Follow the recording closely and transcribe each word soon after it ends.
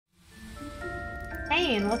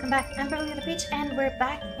Hey, and welcome back. I'm Berlin the Peach, and we're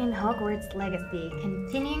back in Hogwarts Legacy.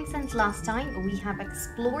 Continuing since last time, we have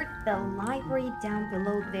explored the library down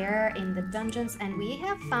below there in the dungeons, and we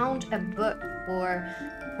have found a book for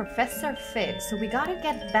Professor Fig, so we gotta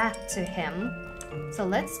get back to him. So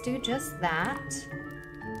let's do just that.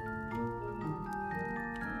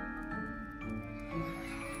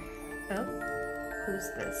 Oh, who's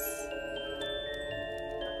this?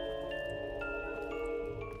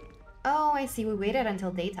 Oh, I see. We waited until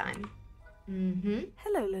daytime.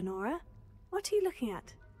 Hello, Lenora. What are you looking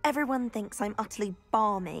at? Everyone thinks I'm utterly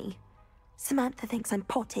balmy. Samantha thinks I'm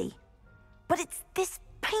potty. But it's this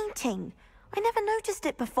painting. I never noticed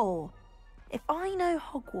it before. If I know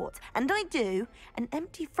Hogwarts, and I do, an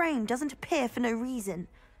empty frame doesn't appear for no reason.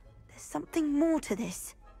 There's something more to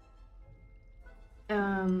this.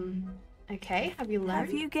 Okay. Have you learned?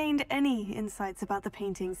 Have you gained any insights about the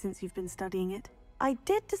painting since you've been studying it? I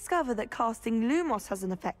did discover that casting Lumos has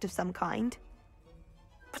an effect of some kind.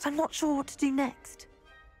 But I'm not sure what to do next.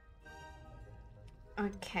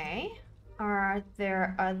 Okay. Are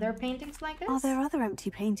there other paintings like this? Are there other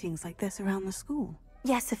empty paintings like this around the school?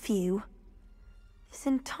 Yes, a few. This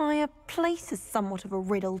entire place is somewhat of a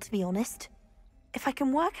riddle, to be honest. If I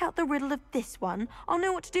can work out the riddle of this one, I'll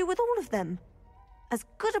know what to do with all of them. As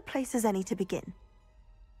good a place as any to begin.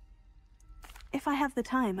 If I have the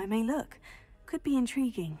time, I may look. Could be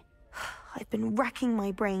intriguing. I've been racking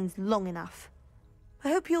my brains long enough. I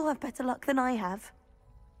hope you'll have better luck than I have.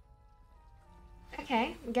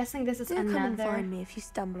 Okay, I'm guessing this is Do come and another... find me if you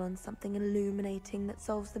stumble on something illuminating that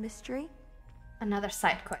solves the mystery. Another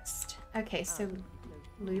side quest. Okay, so...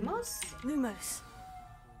 Lumos? Lumos.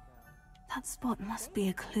 That spot must be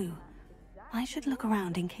a clue. I should look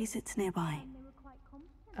around in case it's nearby.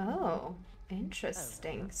 Oh,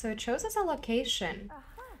 interesting. So it shows us a location.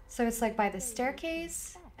 So it's like by the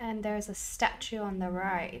staircase, and there's a statue on the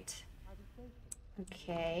right.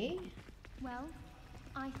 Okay. Well,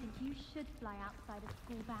 I think you should fly outside of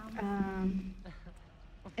school bounds.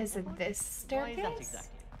 Is it this staircase?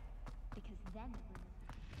 Because then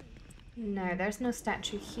No, there's no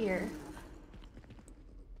statue here.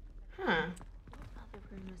 Huh. What other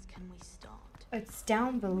rumors can we start? It's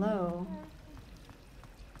down below.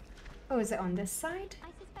 Oh, is it on this side?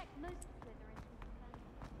 I suspect most Slytherins.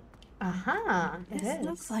 Aha, it This is.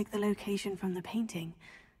 looks like the location from the painting.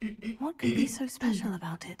 What could be so special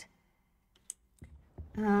about it?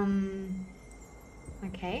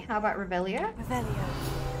 Okay, how about Revelio? Revelio.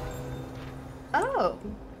 Oh,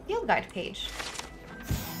 field guide page.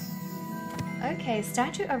 Okay,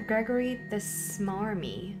 statue of Gregory the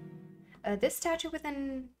Smarmy. This statue with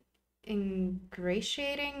an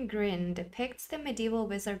ingratiating grin depicts the medieval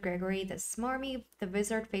wizard Gregory the Smarmy, the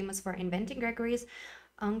wizard famous for inventing Gregory's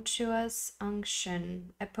unctuous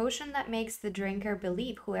unction, a potion that makes the drinker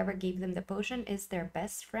believe whoever gave them the potion is their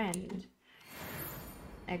best friend.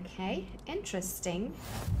 Okay, interesting.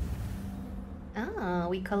 Ah,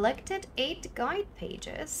 we collected 8 guide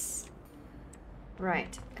pages.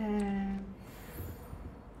 Right.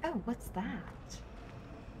 Oh, what's that?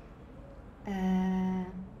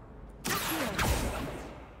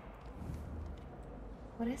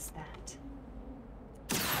 What is that?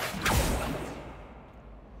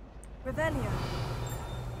 Revelio.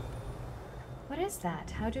 What is that?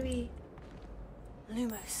 How do we...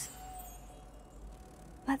 Lumos.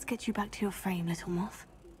 Let's get you back to your frame, little moth.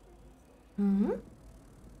 Hmm?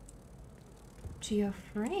 To your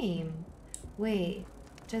frame? Wait,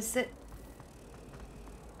 does it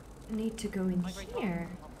need to go in here?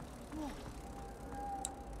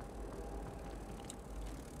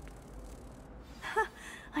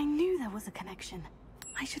 I knew there was a connection.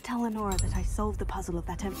 I should tell Lenora that I solved the puzzle of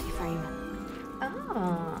that empty frame.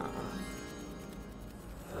 Ah.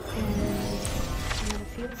 And another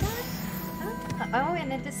field guide? Oh,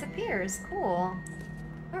 and it disappears. Cool.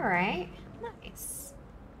 Alright. Nice.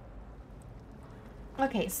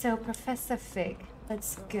 Okay, so Professor Fig.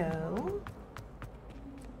 Let's go.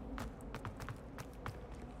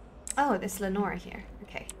 Oh, there's Lenora here.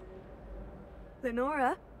 Okay.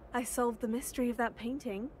 Lenora, I solved the mystery of that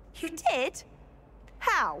painting. You did?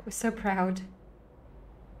 How? We're so proud.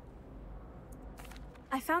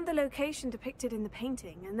 I found the location depicted in the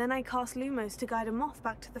painting, and then I cast Lumos to guide a moth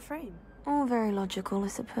back to the frame. All very logical, I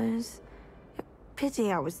suppose.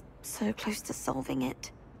 Pity I was so close to solving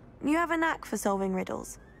it. You have a knack for solving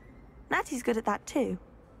riddles. Natty's good at that too.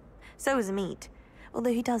 So is Amit,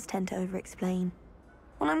 although he does tend to over-explain.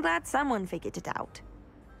 Well, I'm glad someone figured it out.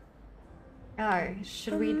 Oh,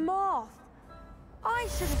 should we... moth! I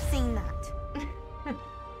should have seen that.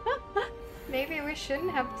 Maybe we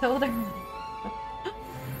shouldn't have told her.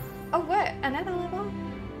 Oh, what? Another level?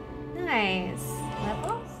 Nice.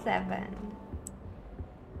 Level 7.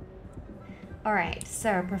 Alright,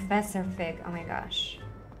 so Professor Fig. Oh my gosh.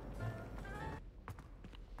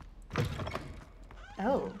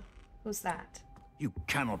 Oh, who's that? You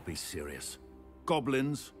cannot be serious.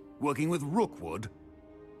 Goblins working with rookwood?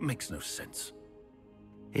 Makes no sense.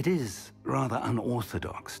 It is rather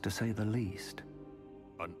unorthodox, to say the least.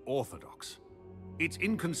 Unorthodox? It's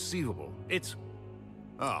inconceivable. It's...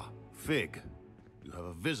 Ah, Fig. You have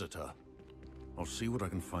a visitor. I'll see what I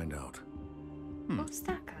can find out. Who's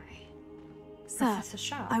that guy? Sir, Professor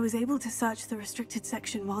Shaw. I was able to search the restricted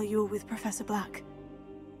section while you were with Professor Black.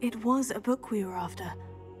 It was a book we were after.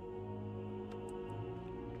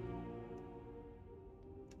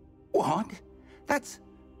 What? That's...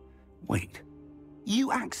 Wait. You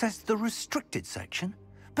accessed the restricted section?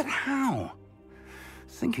 But how?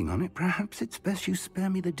 Thinking on it, perhaps it's best you spare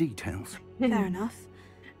me the details. Fair enough.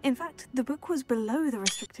 In fact, the book was below the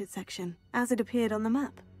restricted section, as it appeared on the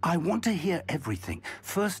map. I want to hear everything.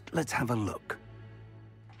 First, let's have a look.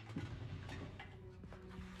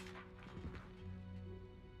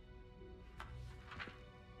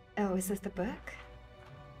 Oh, is this the book?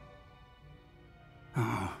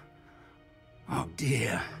 Oh. Oh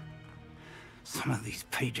dear. Some of these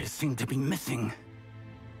pages seem to be missing.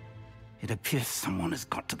 It appears someone has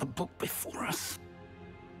got to the book before us.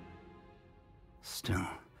 Still,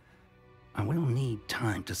 I will need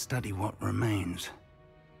time to study what remains.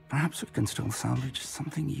 Perhaps we can still salvage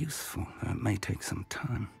something useful, though it may take some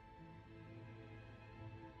time.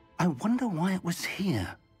 I wonder why it was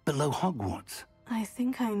here, below Hogwarts. I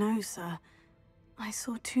think I know, sir. I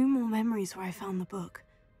saw 2 more memories where I found the book.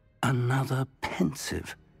 Another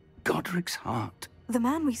pensive. Godric's heart. The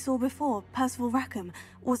man we saw before, Percival Rackham,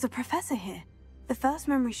 was a professor here. The first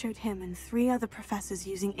memory showed him and 3 other professors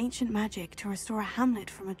using ancient magic to restore a hamlet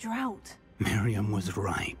from a drought. Miriam was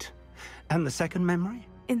right. And the second memory?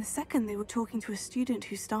 In the second, they were talking to a student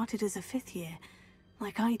who started as a 5th year,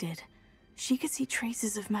 like I did. She could see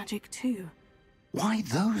traces of magic too. Why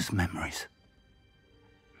those memories?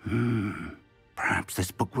 Perhaps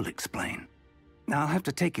this book will explain. I'll have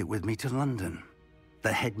to take it with me to London.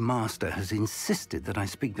 The headmaster has insisted that I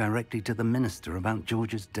speak directly to the minister about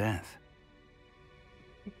George's death.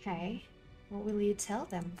 Okay. What will you tell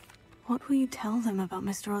them? What will you tell them about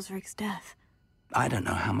Mr. Osric's death? I don't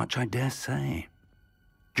know how much I dare say.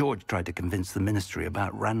 George tried to convince the ministry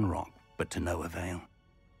about Ranrock, but to no avail.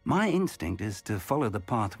 My instinct is to follow the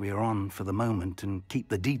path we are on for the moment and keep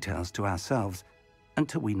the details to ourselves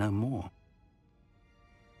until we know more.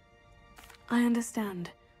 I understand.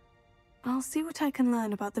 I'll see what I can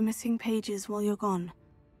learn about the missing pages while you're gone.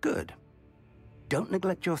 Good. Don't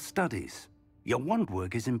neglect your studies. Your wand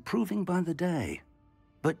work is improving by the day.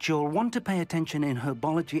 But you'll want to pay attention in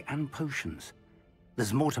herbology and potions.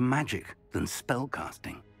 There's more to magic than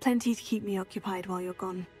spellcasting. Plenty to keep me occupied while you're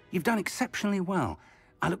gone. You've done exceptionally well.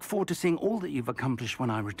 I look forward to seeing all that you've accomplished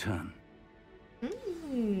when I return.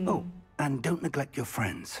 Oh, and don't neglect your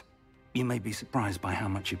friends. You may be surprised by how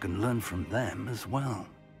much you can learn from them as well.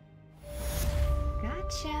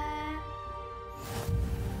 Gotcha.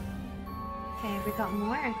 Okay, we got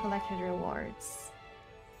more and collected rewards.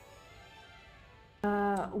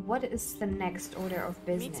 What is the next order of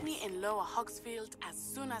business? Meet me in Lower Hogsfield as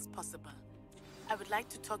soon as possible. I would like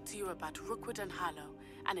to talk to you about Rookwood and Harlow,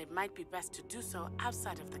 and it might be best to do so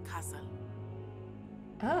outside of the castle.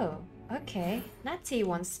 Oh, okay. Natty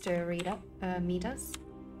wants to meet us.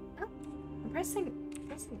 Oh, I'm pressing,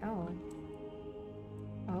 oh.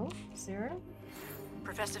 Oh, 0?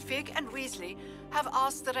 Professor Fig and Weasley have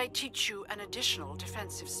asked that I teach you an additional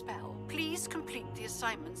defensive spell. Please complete the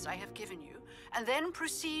assignments I have given you, and then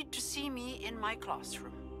proceed to see me in my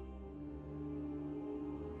classroom.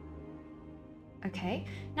 Okay.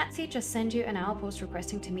 Natty just sent you an outpost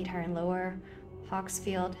requesting to meet her in Lower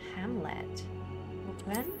Hogsfield Hamlet.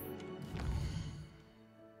 Open.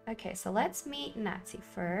 Okay, so let's meet Natty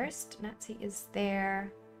first. Natty is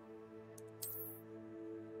there.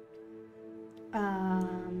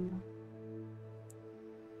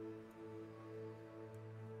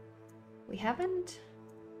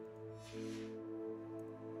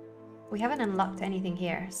 We haven't unlocked anything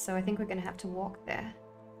here, so I think we're gonna have to walk there.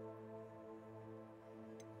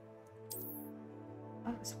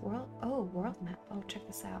 Oh, it's world map. Oh, check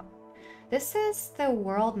this out. This is the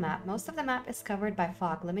world map. Most of the map is covered by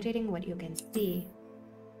fog, limiting what you can see.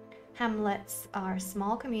 Hamlets are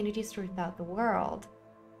small communities throughout the world.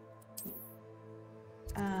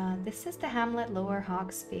 This is the hamlet Lower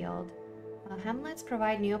Hogsfield. Hamlets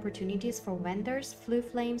provide new opportunities for vendors, flue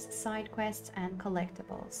flames, side quests, and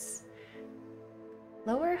collectibles.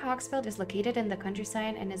 Lower Hogsfield is located in the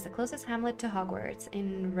countryside and is the closest hamlet to Hogwarts.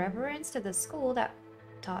 In reverence to the school that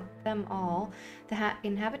taught them all, the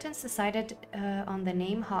inhabitants decided on the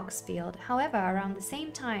name Hogsfield. However, around the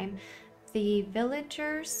same time, the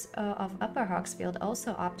villagers of Upper Hogsfield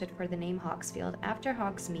also opted for the name Hogsfield after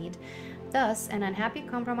Hogsmeade. Thus, an unhappy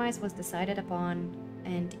compromise was decided upon,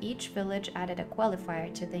 and each village added a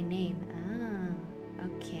qualifier to the name. Ah,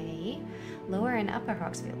 okay. Lower and Upper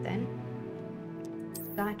Hogsfield then.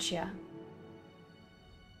 Gotcha.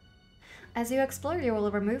 As you explore, you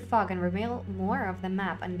will remove fog and reveal more of the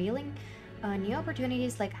map, unveiling new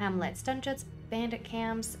opportunities like hamlets, dungeons, bandit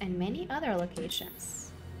camps, and many other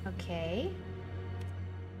locations. Okay.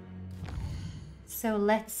 So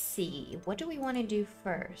let's see. What do we want to do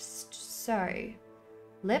first? So,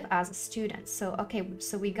 live as a student. So, okay,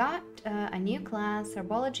 so we got a new class,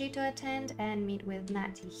 Herbology, to attend and meet with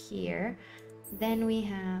Natty here. Then we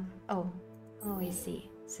have... Oh, I see.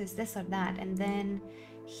 So it's this or that. And then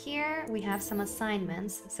here we have some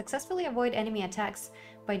assignments. Successfully avoid enemy attacks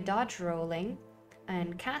by dodge rolling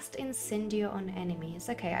and cast Incendio on enemies.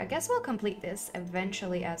 Okay, I guess we'll complete this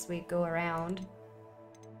eventually as we go around.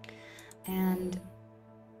 And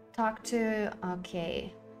talk to...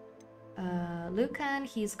 Okay. Lucan,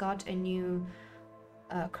 he's got a new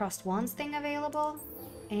crossed wands thing available.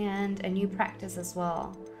 And a new practice as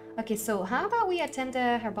well. Okay, so how about we attend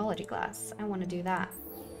a herbology class? I want to do that.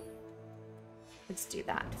 Let's do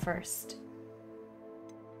that first.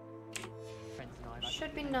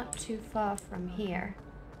 Should be not too far from here.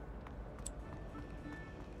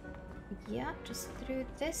 Yeah, just through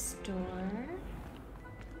this door.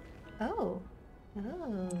 Oh.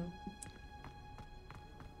 Oh.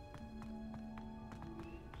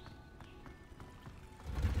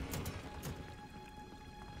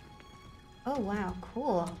 Oh wow,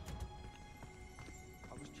 cool.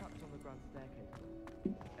 I was trapped on the grand staircase.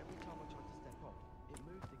 Every time I tried to step off, it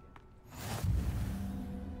moved again.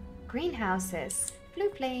 Greenhouses. Blue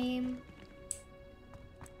flame.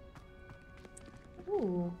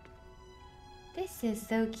 Ooh. This is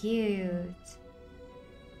so cute.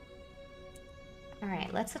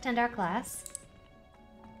 Alright, let's attend our class.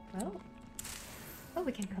 Oh. Oh,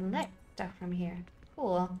 we can collect stuff from here.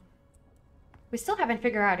 Cool. We still haven't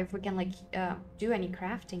figured out if we can, like, do any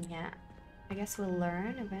crafting yet. I guess we'll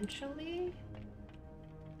learn eventually.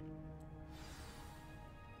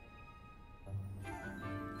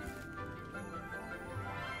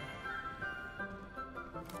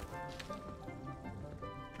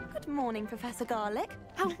 Good morning, Professor Garlick.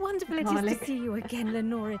 How wonderful it is to see you again,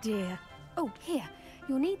 Lenora dear. Oh, here.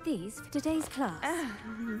 You'll need these for today's class.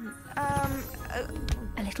 A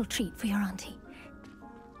little treat for your auntie.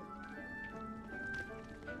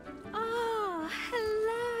 Ah,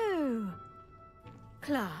 hello.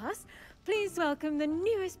 Class, please welcome the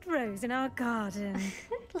newest rose in our garden.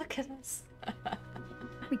 Look at us.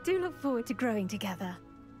 We do look forward to growing together.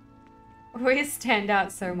 We stand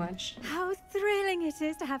out so much. How thrilling it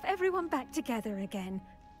is to have everyone back together again.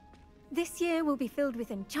 This year will be filled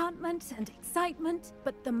with enchantment and excitement,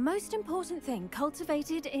 but the most important thing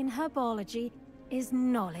cultivated in herbology is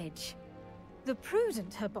knowledge. The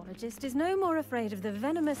prudent herbologist is no more afraid of the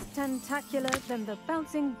venomous tentacular than the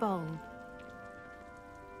bouncing bulb.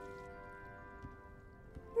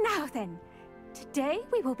 Now then, today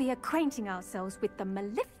we will be acquainting ourselves with the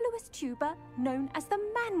mellifluous tuber known as the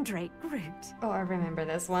mandrake root. Oh, I remember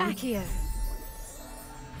this one. Accio.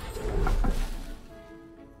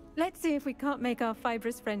 Let's see if we can't make our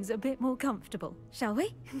fibrous friends a bit more comfortable, shall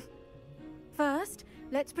we? First,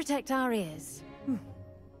 let's protect our ears.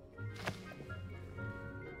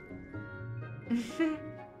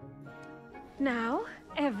 Now,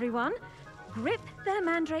 everyone, grip their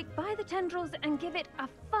mandrake by the tendrils and give it a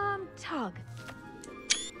firm tug.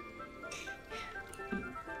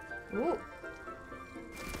 Ooh.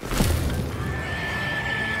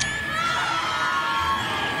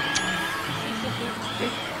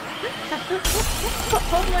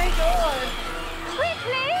 Oh my god!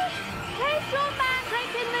 Quickly! Place your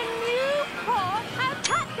mandrake in the new pot and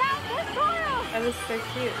cut down the soil! That was so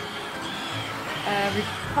cute. We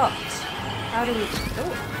popped. How do we...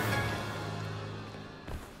 Oh!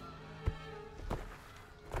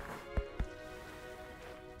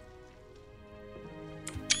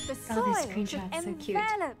 The Oh, this soil screenshot's so cute.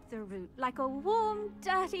 envelop the root like a warm,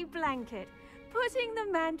 dirty blanket, putting the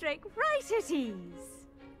mandrake right at ease.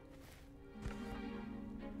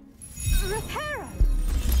 Reparo!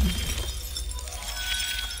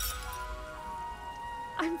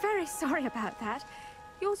 I'm very sorry about that.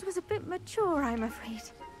 Yours was a bit mature, I'm afraid.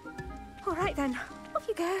 All right then, off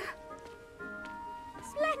you go.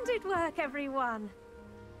 Splendid work, everyone.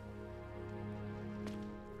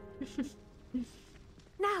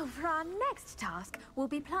 Now, for our next task, we'll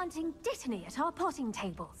be planting Dittany at our potting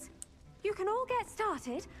tables. You can all get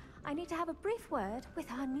started. I need to have a brief word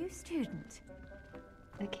with our new student.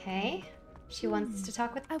 Okay. She wants to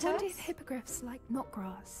talk with I us. wonder if hippogriffs like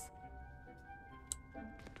knotgrass.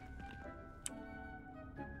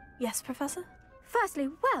 Yes, Professor? Firstly,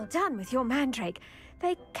 well done with your mandrake.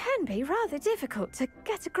 They can be rather difficult to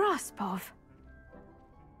get a grasp of.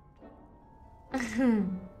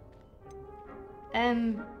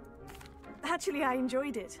 Actually, I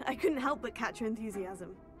enjoyed it. I couldn't help but catch your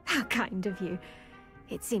enthusiasm. How kind of you.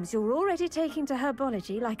 It seems you're already taking to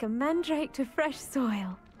herbology like a mandrake to fresh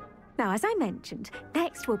soil. Now, as I mentioned,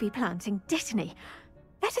 next we'll be planting Dittany.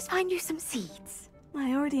 Let us find you some seeds.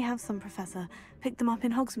 I already have some, Professor. Picked them up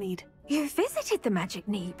in Hogsmeade. You visited the Magic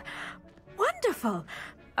Neep. Wonderful!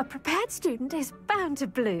 A prepared student is bound to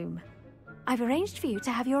bloom. I've arranged for you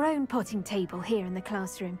to have your own potting table here in the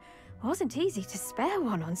classroom. Wasn't easy to spare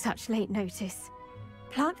one on such late notice.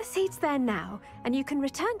 Plant the seeds there now, and you can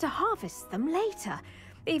return to harvest them later.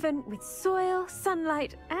 Even with soil,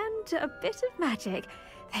 sunlight, and a bit of magic,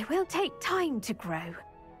 they will take time to grow.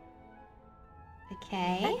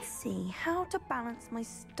 Okay. Let's see how to balance my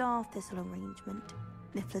star thistle arrangement.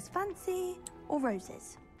 Niffler's fancy or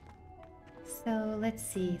roses? So let's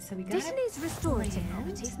see. So we got Dittany's restorative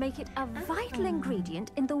properties make it a vital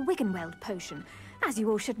ingredient in the Wiggenweld potion, as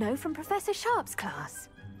you all should know from Professor Sharp's class.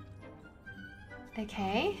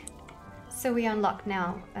 Okay. So we unlock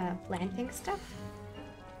now planting stuff.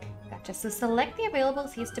 Gotcha. So select the available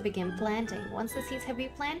seeds to begin planting. Once the seeds have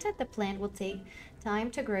been planted, the plant will take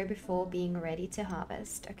time to grow before being ready to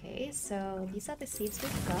harvest. Okay, so these are the seeds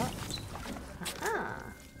we've got. Aha.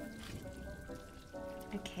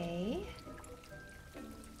 Okay.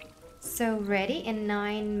 So ready in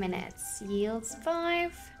 9 minutes. Yields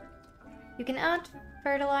 5. You can add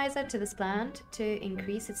fertilizer to this plant to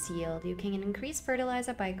increase its yield. You can increase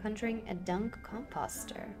fertilizer by conjuring a dung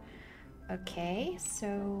composter. Okay,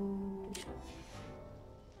 so...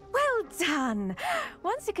 Well done!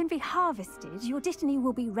 Once it can be harvested, your Dittany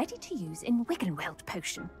will be ready to use in Wiggenweld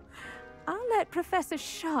potion. I'll let Professor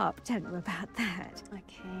Sharp tell you about that.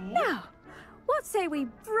 Okay. Now, what say we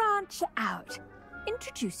branch out?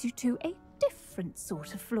 Introduce you to a different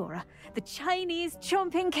sort of flora, the Chinese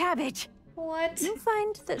chomping cabbage. What? You'll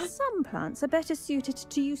find that some plants are better suited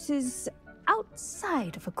to uses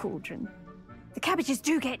outside of a cauldron. The cabbages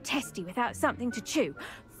do get testy without something to chew.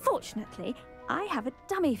 Fortunately, I have a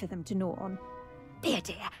dummy for them to gnaw on. Be a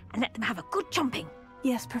dear and let them have a good chomping.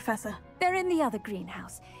 Yes, Professor. They're in the other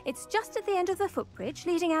greenhouse. It's just at the end of the footbridge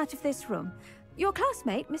leading out of this room. Your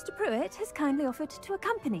classmate, Mr. Pruitt, has kindly offered to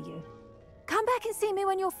accompany you. Come back and see me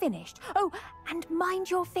when you're finished. Oh, and mind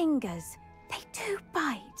your fingers. They do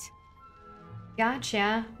bite.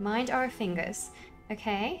 Gotcha. Mind our fingers.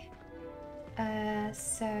 Okay.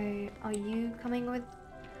 So are you coming with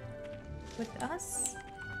us?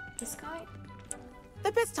 This guy?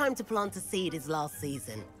 The best time to plant a seed is last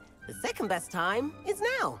season. The second best time is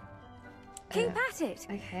now. Keep at it.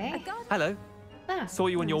 Okay. Hello. Ah, Saw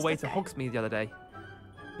you on your way to okay. Hogsmeade the other day.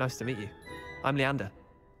 Nice to meet you. I'm Leander.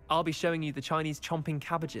 I'll be showing you the Chinese chomping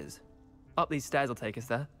cabbages. Up these stairs will take us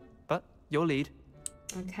there. But your lead.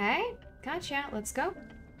 Okay. Gotcha. Let's go.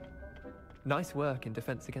 Nice work in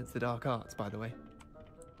Defense Against the Dark Arts, by the way.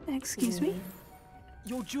 Excuse me?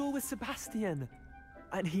 Your duel with Sebastian.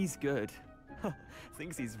 And he's good.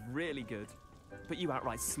 Thinks he's really good. But you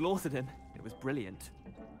outright slaughtered him. It was brilliant.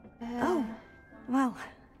 Oh, well,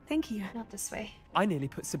 thank you. Not this way. I nearly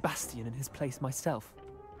put Sebastian in his place myself.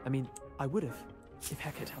 I mean, I would have, if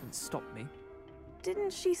Hecate hadn't stopped me.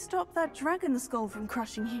 Didn't she stop that dragon skull from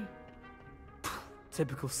crushing you?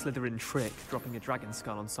 Typical Slytherin trick, dropping a dragon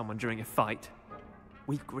skull on someone during a fight.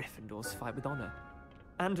 We Gryffindors fight with honor.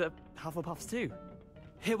 And Hufflepuffs too.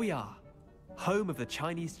 Here we are, home of the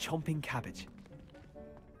Chinese chomping cabbage.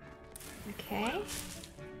 Okay.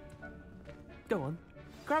 Go on,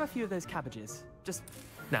 grab a few of those cabbages. Just,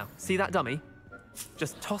 now, see that dummy?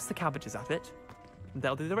 Just toss the cabbages at it, and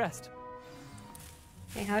they'll do the rest.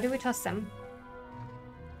 Okay, how do we toss them?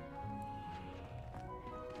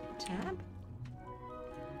 Tab?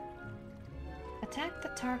 Attack the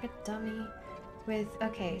target dummy with...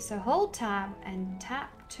 Okay, so hold tab and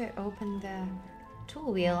tap to open the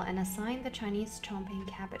tool wheel and assign the Chinese chomping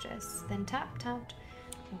cabbages. Then tap.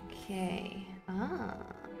 Okay.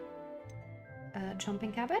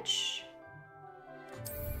 Chomping cabbage.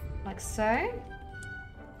 Like so.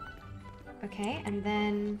 Okay, and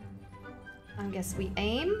then I guess we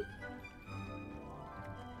aim.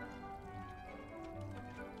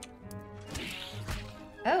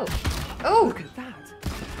 Oh! Oh! Look at that!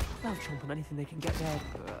 They'll chomp on anything they can get their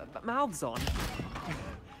mouths on.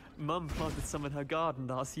 Mum planted some in her garden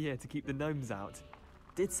last year to keep the gnomes out.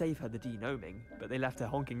 Did save her the denoming, but they left her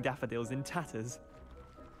honking daffodils in tatters.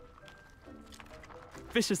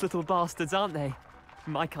 Vicious little bastards, aren't they?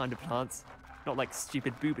 My kind of plants. Not like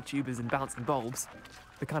stupid booba tubers and bouncing bulbs.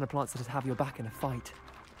 The kind of plants that just have your back in a fight.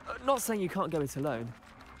 Not saying you can't go it alone,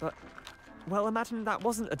 but, well, imagine that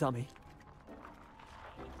wasn't a dummy.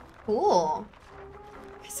 Cool.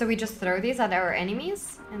 So we just throw these at our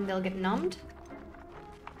enemies and they'll get numbed?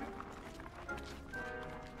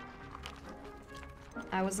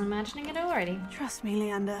 I was imagining it already. Trust me,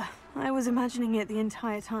 Leander. I was imagining it the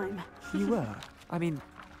entire time. You were? I mean,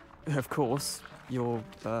 of course, you're,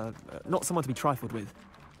 not someone to be trifled with.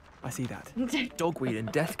 I see that. Dogweed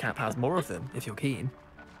and deathcap has more of them, if you're keen.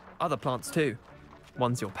 Other plants too.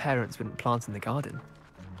 Ones your parents wouldn't plant in the garden.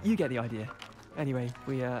 You get the idea. Anyway,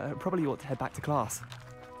 we probably ought to head back to class.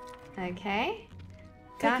 Okay.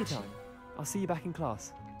 Take your Gotcha. time. I'll see you back in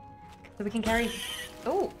class. So we can carry...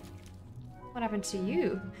 Oh! What happened to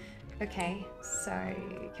you? Okay, so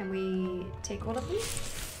can we take all of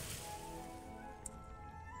these?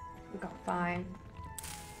 We got 5.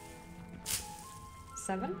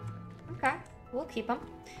 7? Okay, we'll keep them.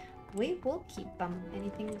 We will keep them.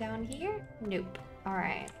 Anything down here? Nope.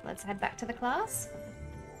 Alright, let's head back to the class.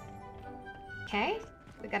 Okay,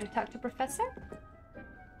 we gotta talk to Professor.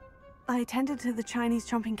 I tended to the Chinese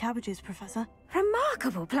chomping cabbages, Professor.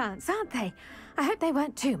 Remarkable plants, aren't they? I hope they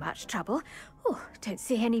weren't too much trouble. Oh, don't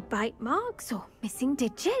see any bite marks or missing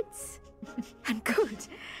digits. And good,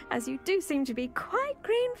 as you do seem to be quite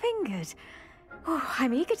green-fingered. Oh,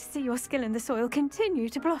 I'm eager to see your skill in the soil continue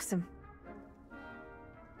to blossom.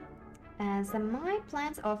 As my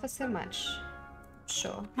plants offer so much.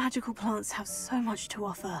 Sure. Magical plants have so much to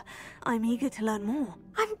offer. I'm eager to learn more.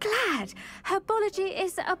 I'm glad. Herbology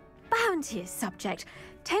is a bounteous subject.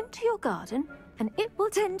 Tend to your garden, and it will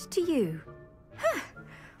tend to you. Huh.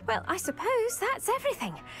 Well, I suppose that's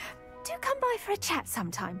everything. Do come by for a chat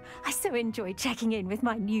sometime. I so enjoy checking in with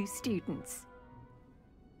my new students.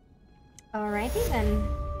 Alrighty then.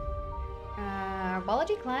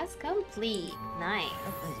 Herbology class complete. Nice.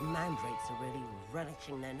 Those mandrakes are really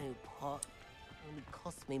relishing their new pot. Only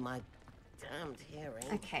cost me my damned hearing.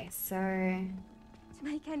 Okay, so To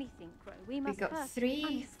make anything grow, we we must got first 4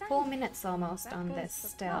 understand minutes almost That on goes this for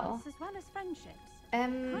still. plants as well as friendships.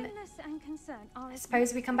 Kindness and concern are I as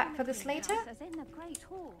suppose we much come back for in the this later? greenhouse as in the Great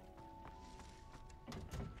Hall.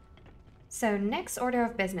 So next order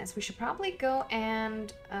of business, we should probably go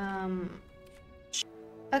and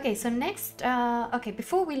okay, so next okay,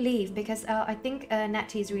 before we leave, because I think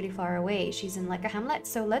Natty is really far away. She's in like a hamlet,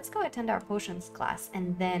 so let's go attend our potions class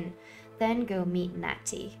and then go meet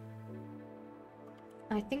Natty.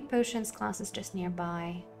 I think potions class is just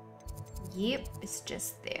nearby. Yep, it's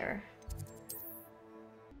just there.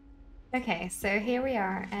 Okay, so here we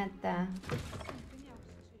are at the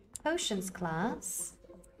potions class.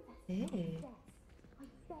 Ooh.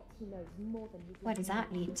 What does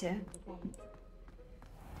that lead to?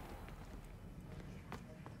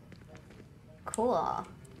 Cool.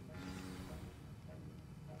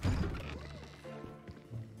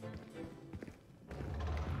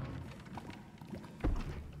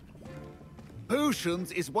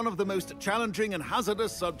 Potions is one of the most challenging and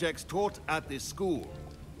hazardous subjects taught at this school.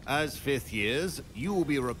 As 5th years, you will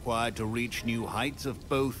be required to reach new heights of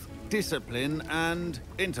both discipline and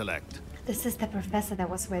intellect. This is the professor that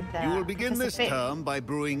was with You will begin Professor this Fig. term by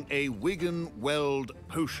brewing a Wigan-Weld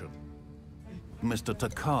potion. Mr.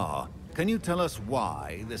 Takar, can you tell us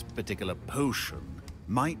why this particular potion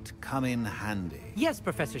might come in handy? Yes,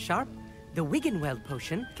 Professor Sharp. The Wigan-Weld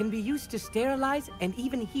potion can be used to sterilize and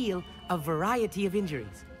even heal a variety of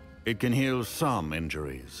injuries. It can heal some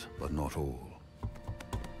injuries, but not all.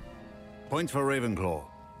 Points for Ravenclaw.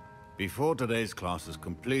 Before today's class is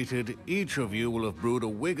completed, each of you will have brewed a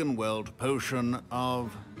Wigan-Weld potion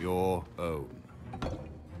of your own.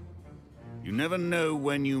 You never know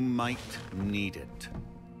when you might need it.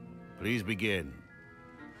 Please begin.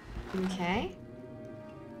 Okay.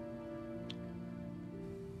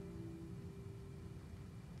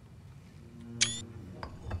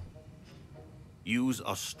 Use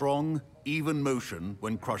a strong, even motion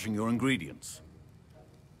when crushing your ingredients.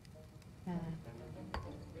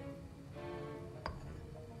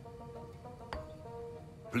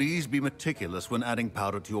 Please be meticulous when adding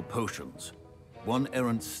powder to your potions. One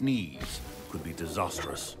errant sneeze could be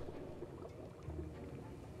disastrous.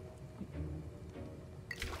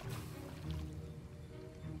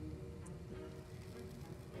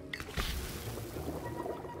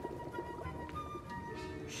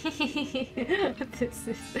 This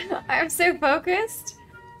is... I'm so focused.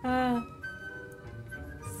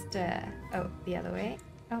 Stir. Oh, the other way.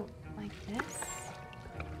 Oh, like this.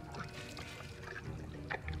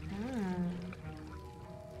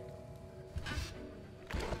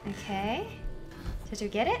 Okay. Did you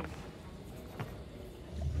get it?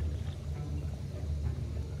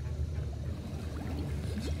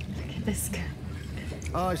 Look at this guy.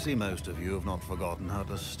 I see most of you have not forgotten how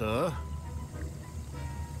to stir.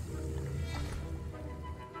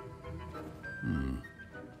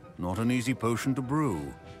 Not an easy potion to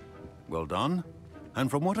brew. Well done.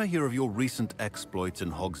 And from what I hear of your recent exploits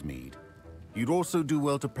in Hogsmeade, you'd also do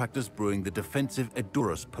well to practice brewing the defensive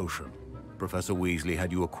Edurus potion. Professor Weasley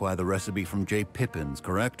had you acquire the recipe from J. Pippin's,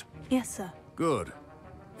 correct? Yes, sir. Good.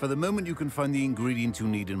 For the moment, you can find the ingredients you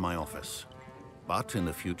need in my office. But in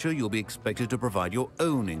the future, you'll be expected to provide your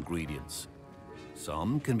own ingredients.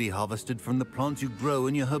 Some can be harvested from the plants you grow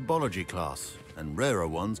in your herbology class, and rarer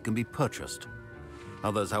ones can be purchased.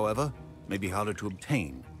 Others, however, may be harder to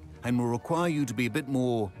obtain, and will require you to be a bit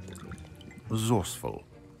more resourceful.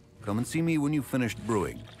 Come and see me when you've finished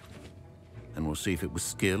brewing, and we'll see if it was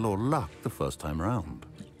skill or luck the first time around.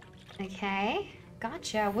 Okay,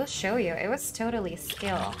 gotcha. We'll show you. It was totally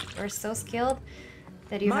skill. We're so skilled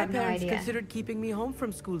that you have no idea. My parents considered keeping me home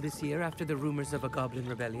from school this year after the rumors of a goblin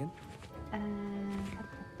rebellion.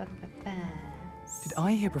 Did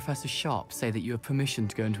I hear Professor Sharp say that you have permission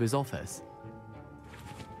to go into his office?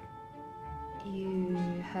 You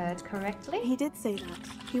heard correctly? He did say that.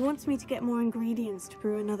 He wants me to get more ingredients to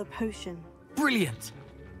brew another potion. Brilliant!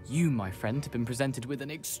 You, my friend, have been presented with an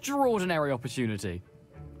extraordinary opportunity.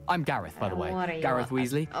 I'm Gareth, by the way. Gareth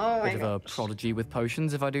Weasley. Oh Bit of a prodigy with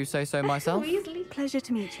potions, if I do say so myself. Weasley. Pleasure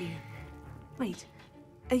to meet you. Wait,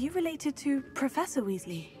 are you related to Professor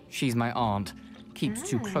Weasley? She's my aunt. Keeps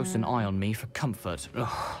too close an eye on me for comfort.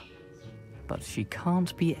 Ugh. But she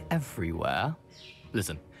can't be everywhere.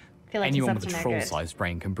 Listen, anyone with a troll-sized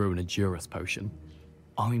brain can brew an Edurus potion.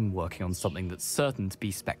 I'm working on something that's certain to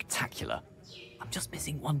be spectacular. I'm just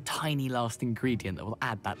missing one tiny last ingredient that will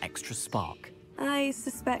add that extra spark. I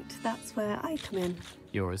suspect that's where I come in.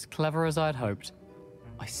 You're as clever as I'd hoped.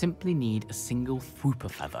 I simply need a single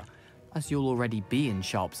Fwooper feather. As you'll already be in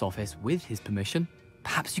Sharp's office with his permission,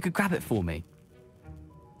 perhaps you could grab it for me.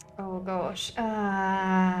 Oh gosh.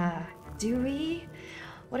 Do we?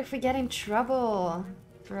 What if we get in trouble?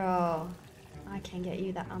 Bro, I can get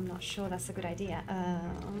you that. I'm not sure that's a good idea.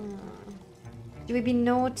 Do we be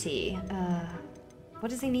naughty? What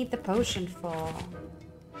does he need the potion for?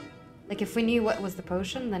 Like, if we knew what was the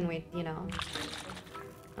potion, then we'd, you know...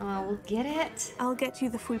 we'll get it. I'll get you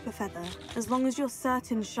the Fwooper feather, as long as you're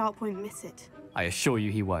certain Sharp won't miss it. I assure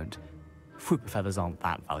you he won't. Fwooper feathers aren't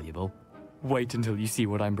that valuable. Wait until you see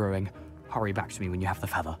what I'm brewing. Hurry back to me when you have the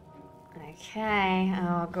feather. Okay.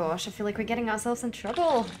 Oh gosh, I feel like we're getting ourselves in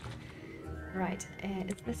trouble. Right,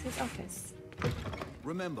 is this his office?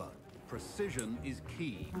 Remember, precision is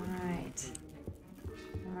key. Alright.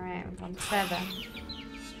 Alright, we've got feather.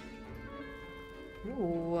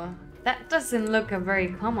 Ooh, that doesn't look a very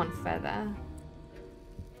common feather.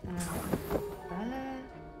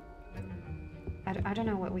 I don't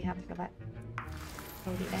know what we have for that.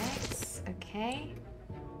 Oh, the X. Okay.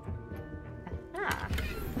 Ah,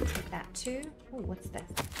 take that too. Oh, what's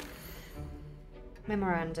this?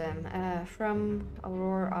 Memorandum from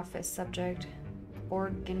Aurora office. Subject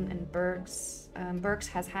Borgin and Berks. Berks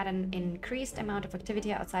has had an increased amount of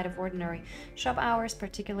activity outside of ordinary shop hours,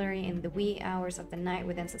 particularly in the wee hours of the night,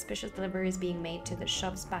 with suspicious deliveries being made to the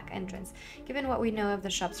shop's back entrance. Given what we know of the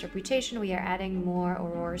shop's reputation, we are adding more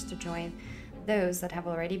Auroras to join those that have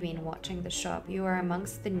already been watching the shop. You are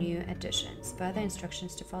amongst the new additions. Further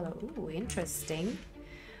instructions to follow. Ooh, interesting.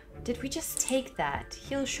 Did we just take that?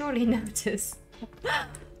 He'll surely notice.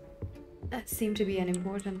 That seemed to be an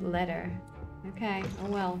important letter. Okay, oh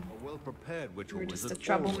well. A well-prepared witch We're just a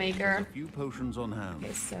troublemaker. A few potions on hand.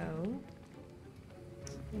 Okay, so...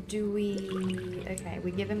 do we... Okay,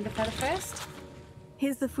 we give him the feather first?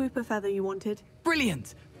 Here's the Fwooper feather you wanted.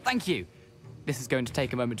 Brilliant! Thank you! This is going to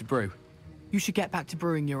take a moment to brew. You should get back to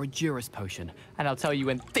brewing your Edurus potion, and I'll tell you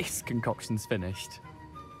when this concoction's finished.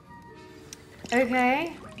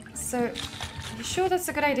 Okay, so... are you sure that's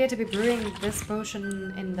a good idea to be brewing this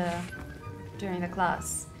potion in the... during the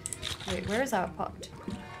class? Wait, where's our pot?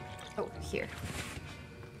 Oh, here.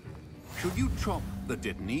 Should you chop the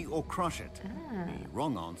Dittany or crush it? The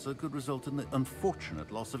wrong answer could result in the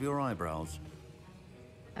unfortunate loss of your eyebrows.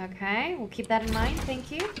 Okay, we'll keep that in mind,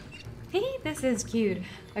 thank you. This is cute.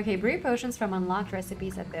 Okay, brew potions from unlocked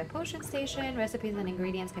recipes at the potion station. Recipes and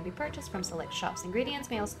ingredients can be purchased from select shops. Ingredients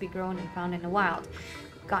may also be grown and found in the wild.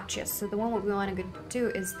 Gotcha. So the one we want to do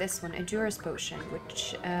is this one, a Juris Potion,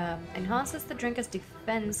 which enhances the drinker's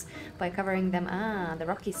defense by covering them. Ah, the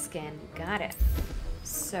rocky skin. Got it.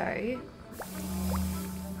 So,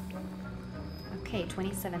 okay,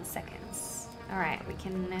 27 seconds. All right, we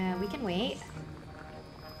can wait.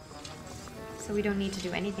 So we don't need to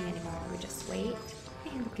do anything anymore. We just wait.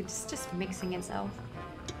 Hey, look, it's just mixing itself.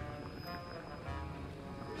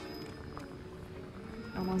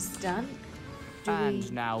 Almost done.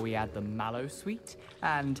 Now we add the mallow sweet,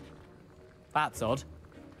 and that's odd.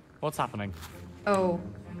 What's happening? Oh,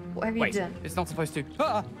 what have you done? It's not supposed to.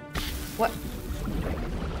 Ah! What?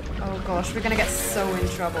 Oh gosh, we're gonna get so in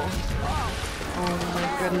trouble. Oh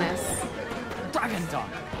my goodness. Dragon Dog!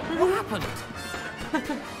 What happened?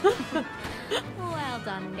 Well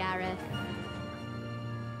done, Gareth.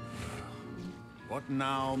 What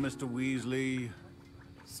now, Mr. Weasley?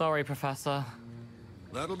 Sorry, Professor.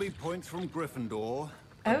 That'll be points from Gryffindor.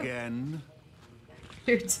 Oh. Again.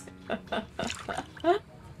 Shoot.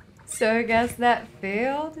 So I guess that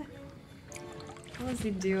failed? What was he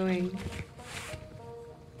doing?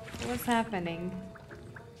 What's happening?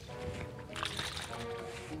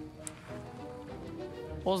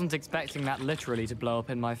 Wasn't expecting that literally to blow up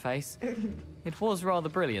in my face. It was rather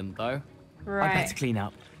brilliant, though. Right. I'd better clean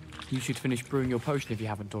up. You should finish brewing your potion if you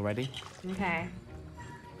haven't already. Okay.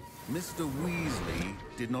 Mr. Weasley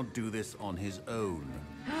did not do this on his own.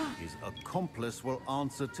 His accomplice will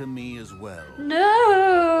answer to me as well.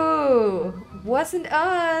 No! Wasn't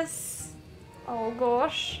us! Oh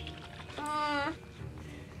gosh.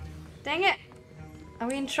 Dang it! Are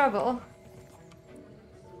we in trouble?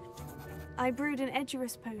 I brewed an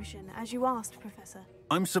Edurus potion, as you asked, Professor.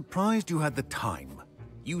 I'm surprised you had the time.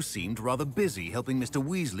 You seemed rather busy helping Mr.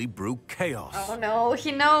 Weasley brew chaos. Oh no,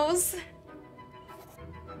 he knows.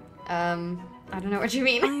 I don't know what you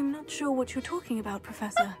mean. I'm not sure what you're talking about,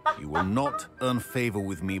 Professor. You will not earn favor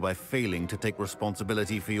with me by failing to take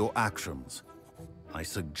responsibility for your actions. I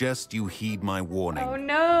suggest you heed my warning. Oh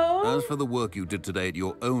no! As for the work you did today at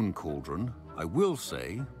your own cauldron, I will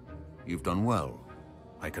say you've done well.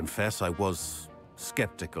 I confess I was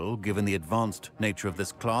skeptical, given the advanced nature of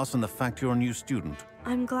this class and the fact you're a new student.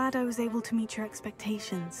 I'm glad I was able to meet your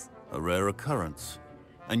expectations. A rare occurrence.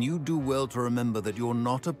 And you do well to remember that you're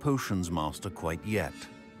not a potions master quite yet.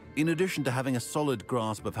 In addition to having a solid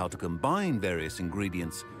grasp of how to combine various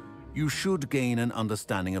ingredients, you should gain an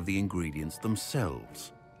understanding of the ingredients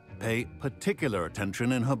themselves. Pay particular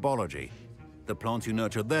attention in herbology. The plants you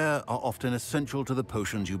nurture there are often essential to the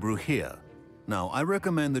potions you brew here. Now, I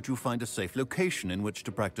recommend that you find a safe location in which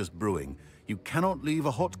to practice brewing. You cannot leave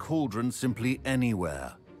a hot cauldron simply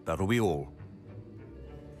anywhere. That'll be all.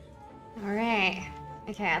 All right.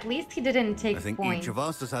 Okay, at least he didn't take I think points. each of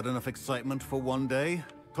us has had enough excitement for one day.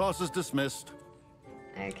 Class is dismissed.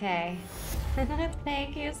 Okay.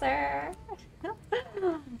 Thank you, sir.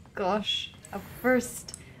 Gosh, our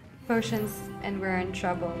first potions and we're in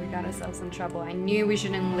trouble. We got ourselves in trouble. I knew we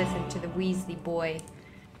shouldn't listen to the Weasley boy.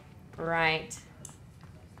 Right.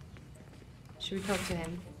 Should we talk to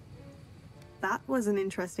him? That was an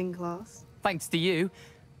interesting class. Thanks to you.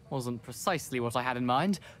 Wasn't precisely what I had in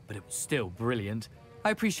mind, but it was still brilliant. I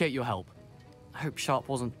appreciate your help. I hope Sharp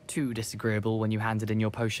wasn't too disagreeable when you handed in your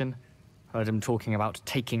potion. Heard him talking about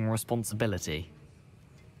taking responsibility.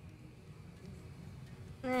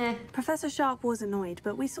 Professor Sharp was annoyed,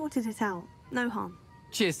 but we sorted it out. No harm.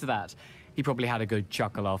 Cheers to that. He probably had a good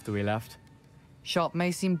chuckle after we left. Sharp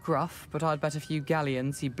may seem gruff, but I'd bet a few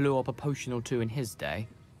galleons he blew up a potion or two in his day.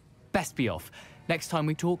 Best be off. Next time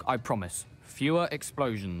we talk, I promise. Fewer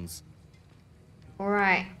explosions.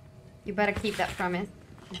 Alright. You better keep that promise.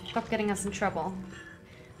 Stop getting us in trouble.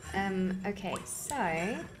 Okay, so...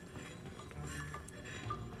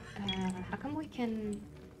 how come we can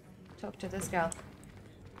talk to this girl?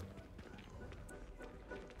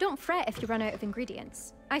 Don't fret if you run out of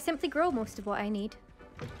ingredients. I simply grow most of what I need.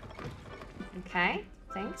 Okay,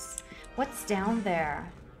 thanks. What's down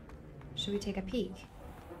there? Should we take a peek?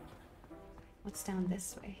 What's down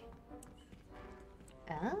this way?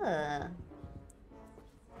 Oh.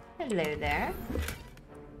 Hello there.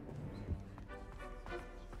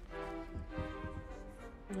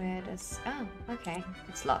 Where does... Oh, okay.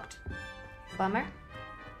 It's locked. Bummer.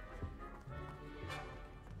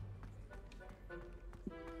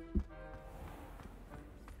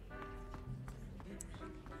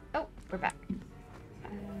 Oh, we're back.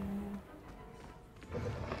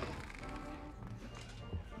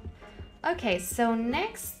 Okay, so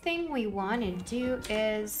next thing we want to do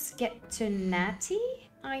is get to Natty,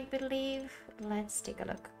 I believe. Let's take a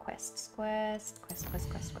look. Quest.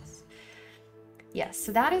 Yes,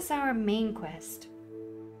 so that is our main quest.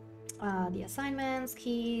 The assignments,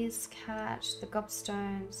 keys, catch, the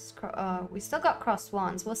gobstones. We still got cross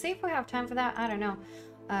wands. We'll see if we have time for that. I don't know.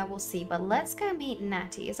 We'll see. But let's go meet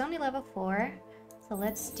Natty. It's only level 4. So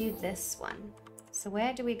let's do this one. So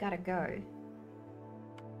where do we gotta go?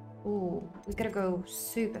 Ooh, we gotta go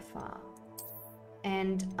super far.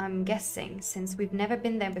 And I'm guessing, since we've never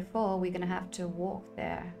been there before, we're gonna have to walk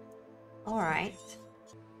there. Alright.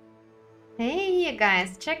 Hey you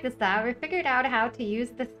guys, check this out. We figured out how to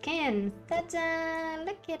use the skins. Ta-da!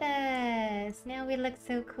 Look at us. Now we look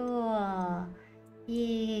so cool.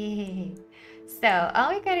 Yay. So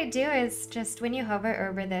all we gotta do is just when you hover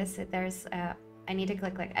over this, there's I need to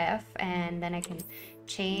click like F and then I can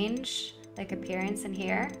change like appearance in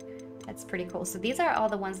here. That's pretty cool. So these are all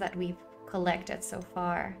the ones that we've collected so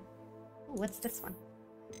far. Ooh, what's this one?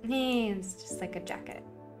 It's just like a jacket.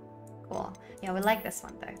 Cool. Yeah, we like this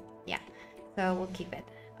one though. Yeah. So we'll keep it.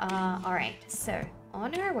 Alright, so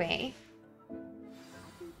on our way.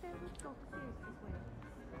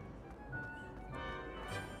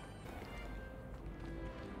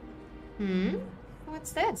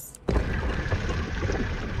 What's this?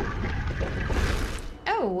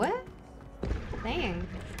 Oh, what? Dang.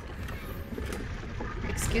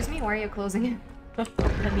 Excuse me, why are you closing it?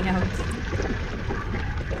 Let me out.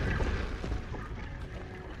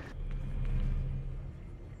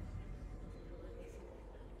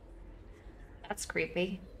 That's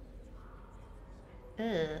creepy.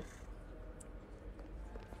 Ugh.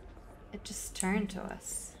 It just turned to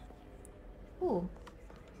us. Ooh.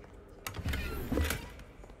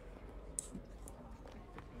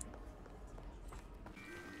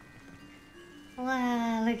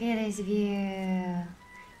 Wow, look at this view.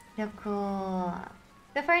 So cool.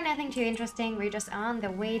 So far, nothing too interesting. We're just on the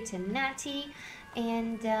way to Natty.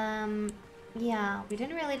 And, yeah, we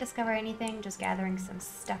didn't really discover anything, just gathering some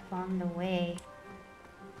stuff on the way.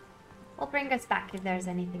 Will bring us back if there's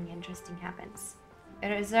anything interesting happens.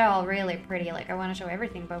 They're all really pretty, like I want to show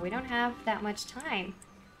everything, but we don't have that much time.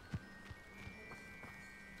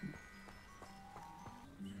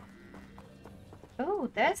 Oh,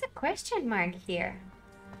 there's a question mark here.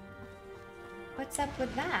 What's up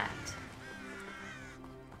with that?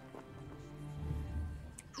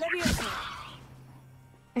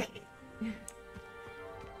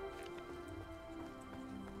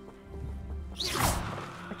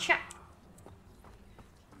 Whatcha?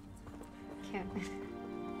 Can't.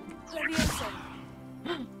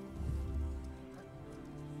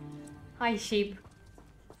 Hi, sheep.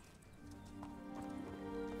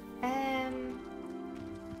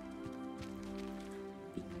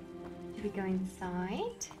 Do we go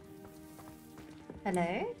inside?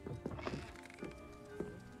 Hello?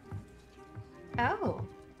 Oh.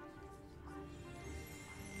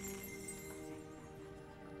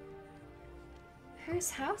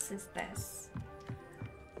 Whose house is this?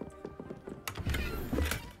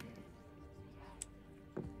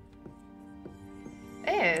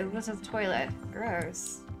 Ew, this is a toilet.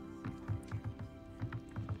 Gross.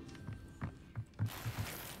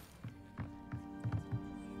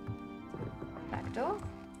 Back door?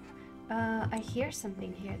 I hear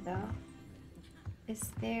something here though.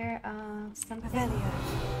 Is there something?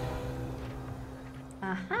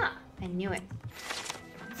 Aha! I knew it.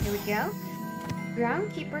 Here we go.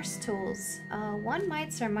 Groundkeeper's tools. One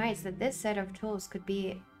might surmise that this set of tools could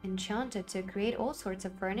be enchanted to create all sorts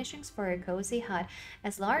of furnishings for a cozy hut,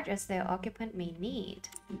 as large as the occupant may need.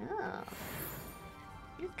 Oh.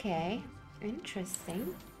 Okay.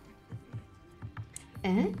 Interesting.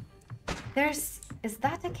 Is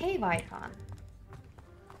that a cave icon?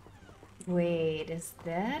 Wait, is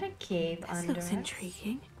that a cave under us? This looks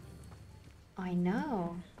intriguing. I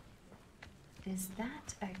know. Is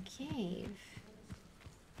that a cave?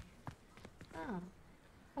 Oh.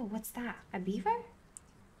 Oh, what's that? A beaver?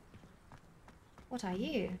 What are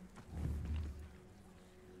you?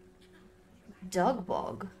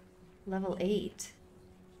 Dogbog. Level 8.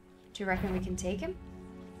 Do you reckon we can take him?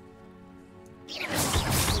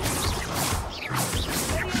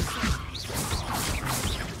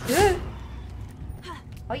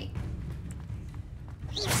 Oi.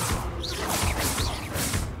 He's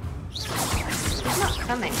not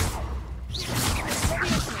coming.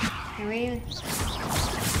 Can we...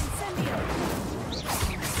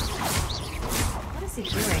 What is he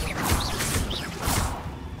doing?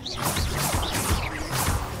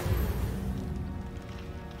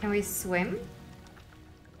 Can we swim?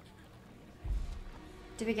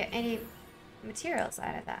 Did we get any materials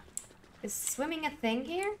out of that? Is swimming a thing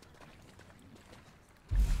here?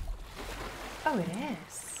 Oh, it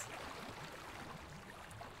is.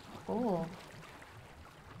 Cool.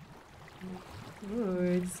 Ooh,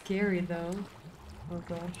 it's scary though. Oh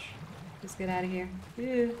gosh. Let's get out of here.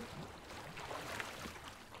 Ew.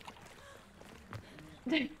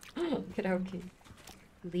 Okay.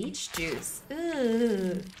 Leech juice.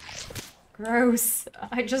 Ugh. Gross.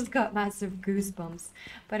 I just got massive goosebumps.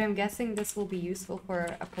 But I'm guessing this will be useful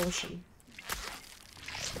for a potion.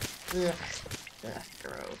 Ugh. Ugh,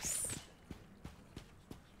 gross.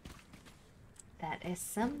 That is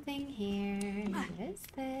something here. What is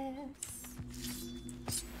this?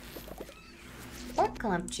 Pork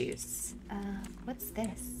clump juice. What's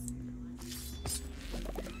this?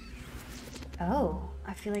 Oh,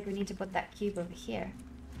 I feel like we need to put that cube over here.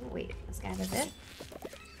 Oh, wait, let's gather this.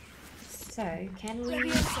 So, can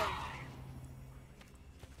we...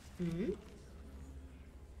 Hmm?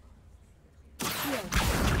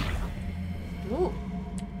 Ooh.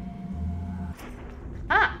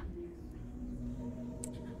 Ah!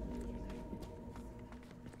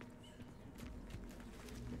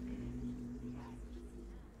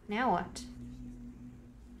 Now what?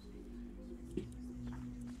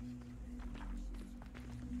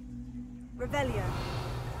 Revelio.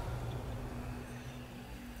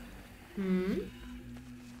 Hmm?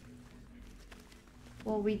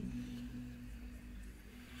 Well, we...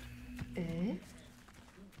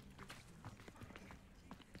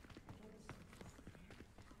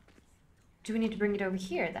 Do we need to bring it over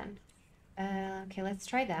here then? Okay, let's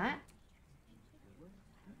try that.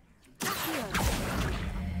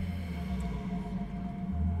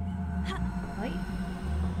 Wait.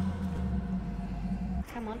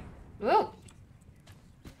 Come on. Whoa!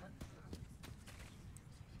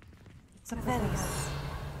 It's up there.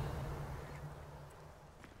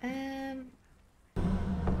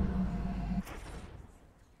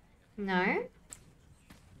 No?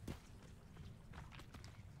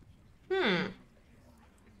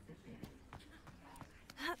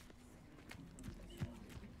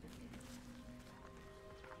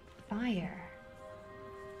 Fire.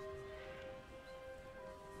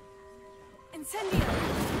 Incendio.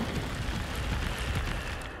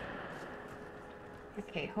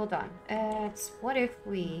 Okay, hold on. What if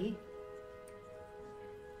we...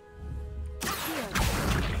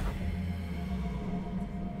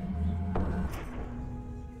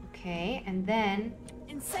 Okay, and then...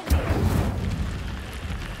 Incendio.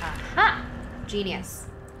 Aha! Genius.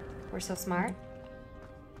 We're so smart.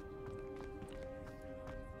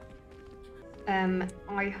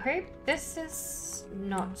 I hope this is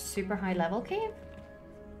not super high level cave.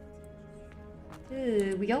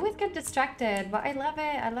 Ooh, we always get distracted, but I love it.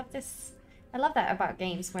 I love this. I love that about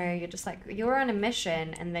games where you're just like, you're on a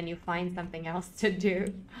mission and then you find something else to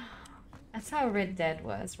do. That's how Red Dead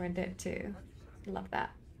was, Red Dead 2. Love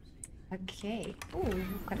that. Okay. Ooh,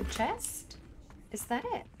 we've got a chest. Is that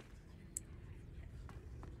it?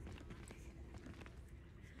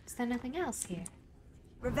 Is there nothing else here?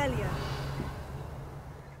 Revelio.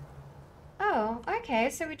 Oh, okay,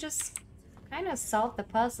 so we just kind of solved the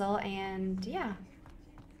puzzle and yeah.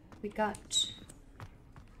 We got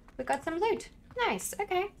some loot. Nice,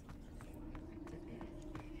 okay.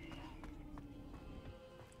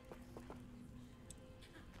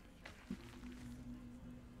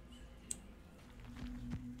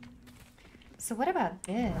 So what about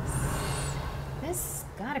this? This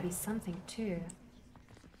gotta be something too.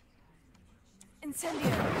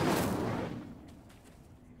 Incendio.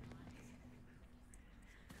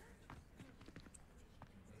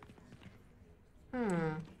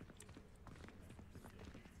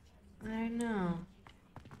 I don't know.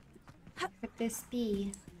 What could this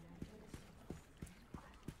be?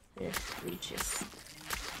 Ugh, leeches.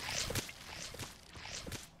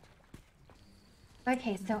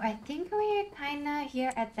 Okay, so I think we're kinda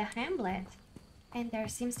here at the hamlet. And there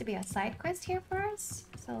seems to be a side quest here for us.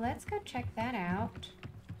 So let's go check that out.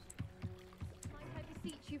 Might I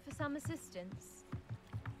beseech you for some assistance?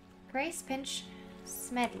 Grace Pinch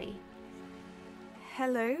Smedley.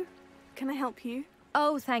 Hello, can I help you?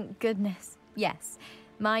 Oh, thank goodness. Yes,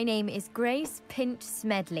 my name is Grace Pinch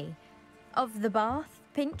Smedley. Of the Bath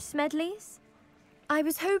Pinch Smedleys? I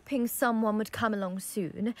was hoping someone would come along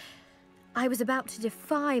soon. I was about to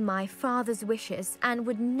defy my father's wishes and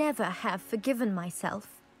would never have forgiven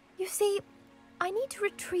myself. You see, I need to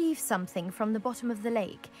retrieve something from the bottom of the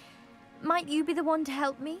lake. Might you be the one to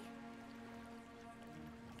help me?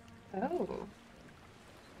 Oh.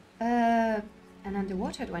 An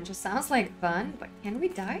underwater adventure sounds like fun, but can we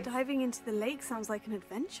dive? Diving into the lake sounds like an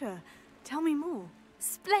adventure. Tell me more.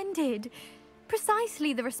 Splendid!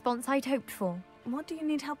 Precisely the response I'd hoped for. What do you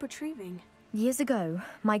need help retrieving? Years ago,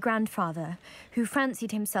 my grandfather, who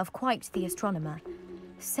fancied himself quite the astronomer,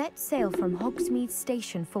 set sail from Hogsmeade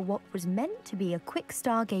Station for what was meant to be a quick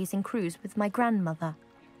stargazing cruise with my grandmother.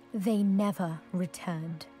 They never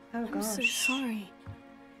returned. Oh gosh. I'm so sorry.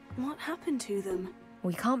 What happened to them?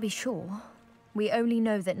 We can't be sure. We only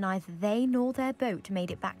know that neither they nor their boat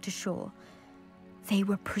made it back to shore. They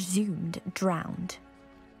were presumed drowned.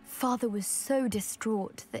 Father was so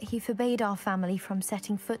distraught that he forbade our family from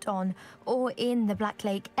setting foot on or in the Black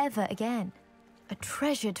Lake ever again. A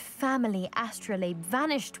treasured family astrolabe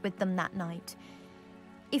vanished with them that night.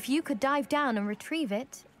 If you could dive down and retrieve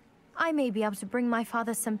it, I may be able to bring my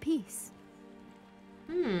father some peace.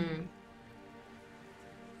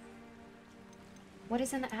 What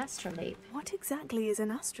is an astrolabe? What exactly is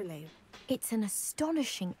an astrolabe? It's an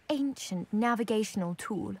astonishing ancient navigational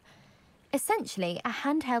tool. Essentially a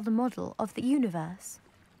handheld model of the universe.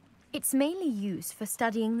 It's mainly used for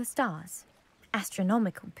studying the stars,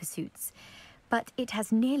 astronomical pursuits, but it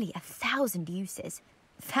has nearly 1,000 uses.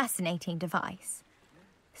 Fascinating device.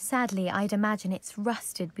 Sadly, I'd imagine it's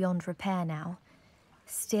rusted beyond repair now.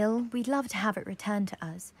 Still, we'd love to have it returned to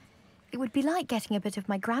us. It would be like getting a bit of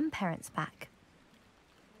my grandparents back.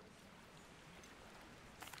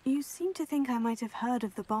 You seem to think I might have heard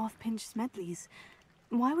of the Bath Pinch Smedleys.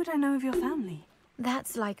 Why would I know of your family?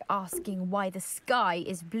 That's like asking why the sky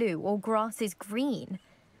is blue or grass is green.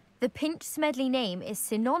 The Pinch Smedley name is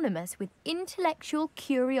synonymous with intellectual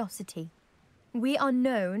curiosity. We are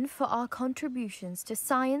known for our contributions to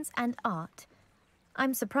science and art.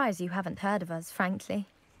 I'm surprised you haven't heard of us, frankly.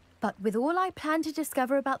 But with all I plan to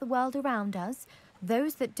discover about the world around us,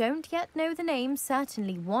 those that don't yet know the name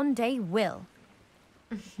certainly one day will.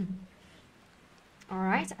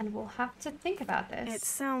 Alright, and we'll have to think about this. It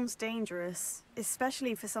sounds dangerous,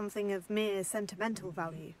 especially for something of mere sentimental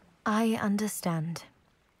value. I understand.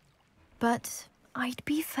 But I'd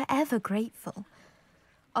be forever grateful.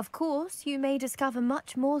 Of course, you may discover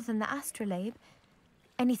much more than the astrolabe.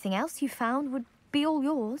 Anything else you found would be all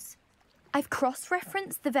yours. I've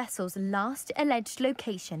cross-referenced the vessel's last alleged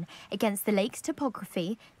location against the lake's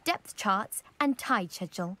topography, depth charts, and tide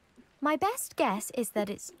schedule. My best guess is that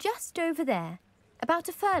it's just over there, about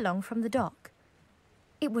a furlong from the dock.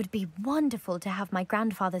 It would be wonderful to have my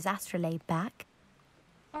grandfather's astrolabe back.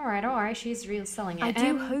 Alright, she's real selling it. I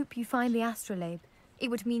do hope you find the astrolabe. It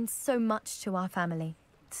would mean so much to our family.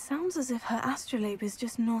 It sounds as if her astrolabe is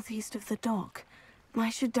just northeast of the dock. I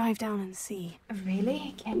should dive down and see.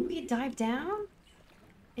 Really? Can we dive down?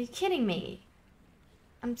 Are you kidding me?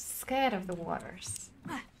 I'm scared of the waters.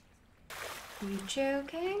 Are you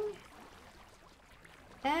joking?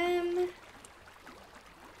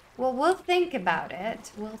 Well, we'll think about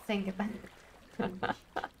it. We'll think about it.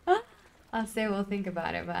 I'll say we'll think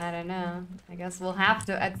about it, but I don't know. I guess we'll have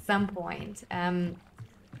to at some point.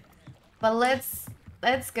 But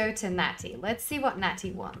let's go to Natty. Let's see what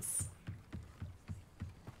Natty wants.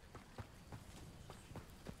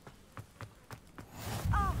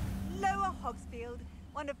 Ah, Lower Hogsfield,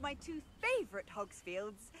 one of my two favourite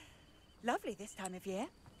Hogsfields. Lovely this time of year.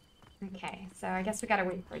 Okay, so I guess we gotta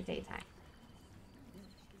wait for daytime.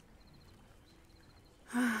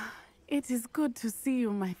 It is good to see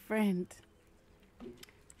you, my friend.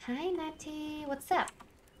 Hi, Natty. What's up?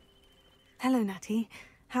 Hello, Natty.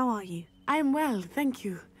 How are you? I am well, thank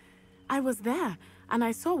you. I was there, and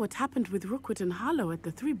I saw what happened with Rookwood and Harlow at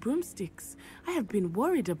the Three Broomsticks. I have been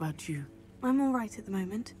worried about you. I'm all right at the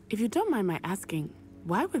moment. If you don't mind my asking,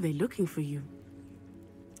 why were they looking for you?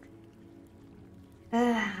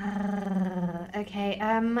 Okay,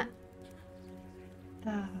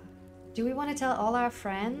 do we want to tell all our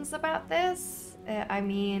friends about this? I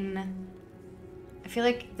mean, I feel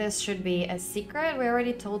like this should be a secret. We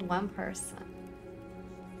already told one person.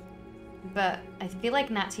 But I feel like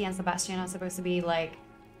Natty and Sebastian are supposed to be like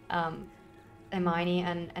Hermione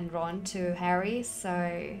and Ron to Harry, so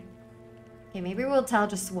okay, maybe we'll tell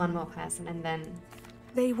just one more person and then...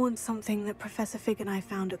 They want something that Professor Fig and I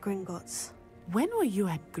found at Gringotts. When were you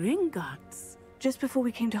at Gringotts? Just before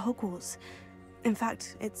we came to Hogwarts. In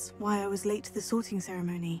fact, it's why I was late to the sorting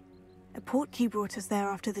ceremony. A portkey brought us there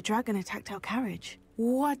after the dragon attacked our carriage.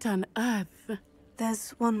 What on earth?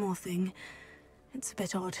 There's one more thing. It's a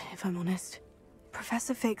bit odd, if I'm honest.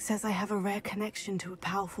 Professor Fig says I have a rare connection to a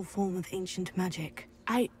powerful form of ancient magic.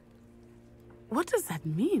 What does that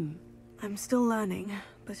mean? I'm still learning,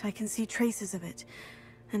 but I can see traces of it.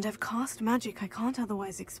 And I've cast magic I can't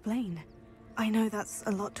otherwise explain. I know that's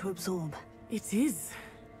a lot to absorb. It is.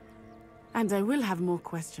 And I will have more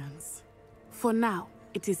questions. For now,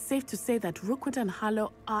 it is safe to say that Rookwood and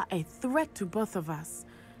Harlow are a threat to both of us.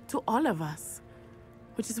 To all of us.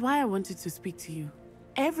 Which is why I wanted to speak to you.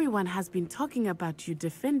 Everyone has been talking about you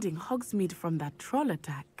defending Hogsmeade from that troll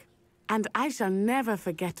attack. And I shall never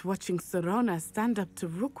forget watching Serona stand up to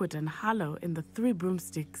Rookwood and Harlow in the Three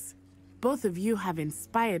Broomsticks. Both of you have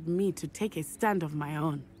inspired me to take a stand of my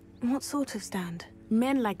own. What sort of stand?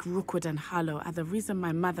 Men like Rookwood and Harlow are the reason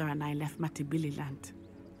my mother and I left Matibililand.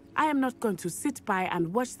 I am not going to sit by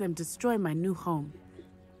and watch them destroy my new home.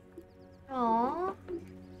 Aww.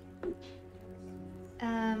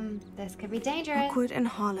 This could be dangerous. Rookwood and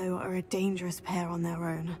Harlow are a dangerous pair on their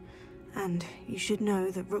own. And you should know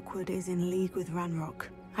that Rookwood is in league with Ranrock.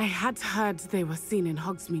 I had heard they were seen in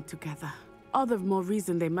Hogsmeade together. All the more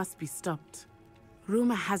reason they must be stopped.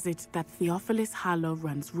 Rumor has it that Theophilus Harlow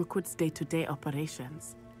runs Rookwood's day-to-day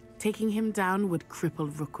operations. Taking him down would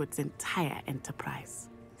cripple Rookwood's entire enterprise.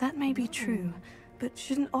 That may be true, but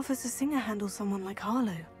shouldn't Officer Singer handle someone like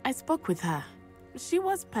Harlow? I spoke with her. She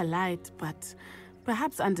was polite, but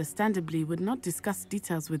perhaps understandably would not discuss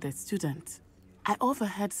details with a student. I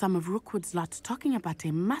overheard some of Rookwood's lot talking about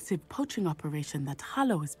a massive poaching operation that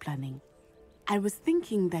Harlow is planning. I was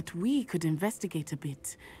thinking that we could investigate a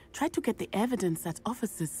bit, try to get the evidence that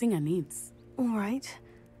Officer Singer needs. All right.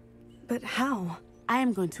 But how? I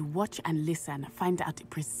am going to watch and listen, find out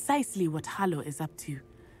precisely what Harlow is up to.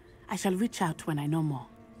 I shall reach out when I know more.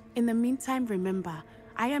 In the meantime, remember,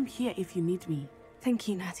 I am here if you need me. Thank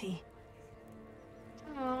you, Natty.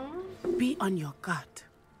 Aww. Be on your guard.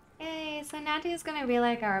 Hey, so Natty is gonna be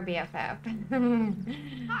like our BFF.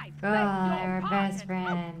 Oh, our best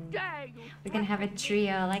friend. We can have a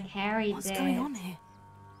trio like Harry did. What's going on here?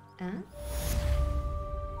 Huh?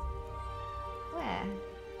 Where?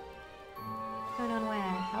 What's going on where?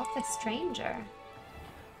 Help the stranger.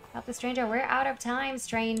 Help the stranger. We're out of time,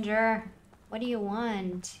 stranger. What do you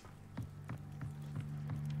want?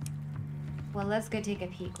 Well, let's go take a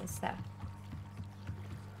peek. What's that?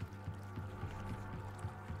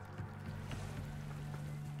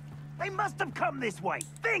 They must have come this way.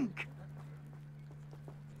 Think!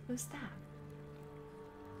 Who's that?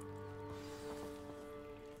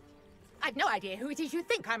 I've no idea who it is you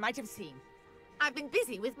think I might have seen. I've been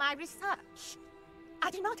busy with my research. I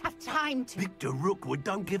do not have time to... Victor Rookwood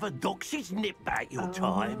don't give a doxy's nip back your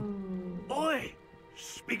time. Oi!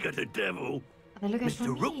 Speak of the devil.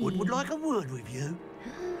 Mr. Rookwood would like a word with you.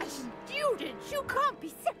 Students, you can't be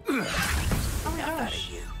sick. Oh my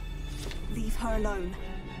gosh. Leave her alone.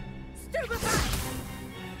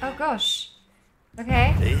 Oh gosh.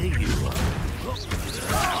 Okay. There you are.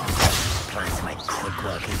 Trying to make quick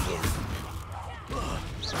work of you.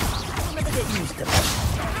 I'll never get used to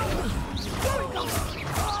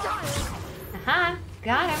Aha,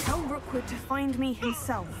 got him. Tell Rookwood to find me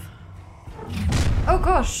himself. Oh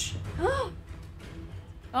gosh.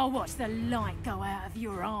 I'll watch the light go out of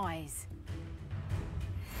your eyes.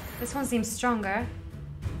 This one seems stronger.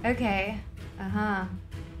 Okay.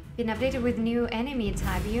 Been updated with new enemy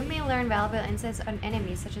type. You may learn valuable insights on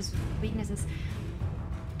enemies, such as weaknesses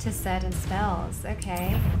to certain spells.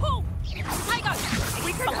 Okay. Oh, Tigo,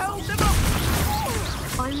 we can hold them up.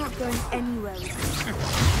 I'm not going anywhere with you.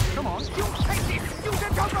 Come on, you'll take this. You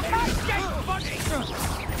can go to my gate, buddy.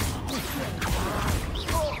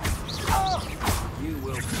 You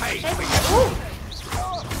will pay for your...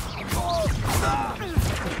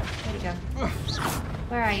 There you go.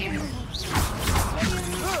 Where are you?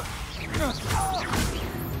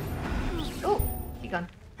 Oh, he gone.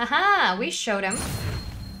 Haha, we showed him.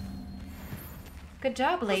 Good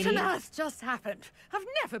job, lady. What on earth just happened? I've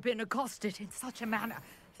never been accosted in such a manner,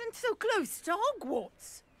 and so close to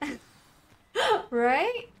Hogwarts.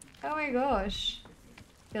 Right? Oh my gosh.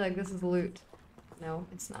 I feel like this is loot. No,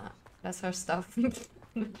 it's not. That's our stuff.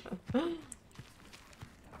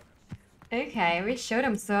 Okay, we showed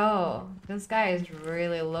him so. This guy is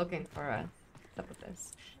really looking for us. What's up with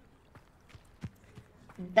this?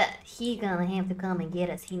 But he gonna have to come and get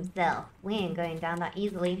us himself. We ain't going down that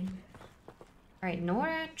easily. Alright,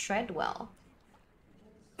 Nora Treadwell.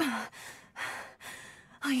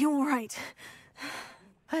 Are you alright?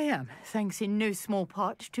 I am, thanks in no small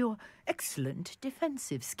part to your excellent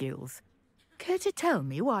defensive skills. Care to tell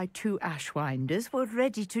me why two Ashwinders were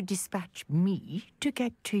ready to dispatch me to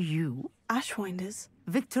get to you? Ashwinders?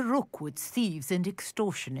 Victor Rookwood's thieves and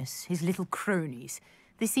extortionists, his little cronies.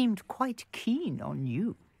 They seemed quite keen on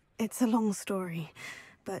you. It's a long story,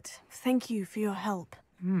 but thank you for your help.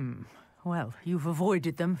 Well, you've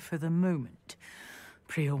avoided them for the moment.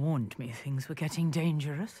 Priya warned me things were getting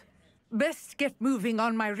dangerous. Best get moving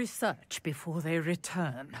on my research before they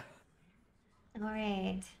return.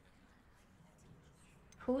 Alright.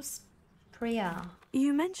 Who's Priya?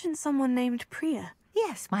 You mentioned someone named Priya.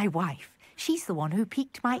 Yes, my wife. She's the one who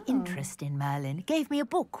piqued my interest in Merlin, gave me a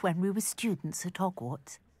book when we were students at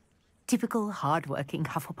Hogwarts. Typical hard-working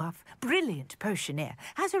Hufflepuff, brilliant potioneer,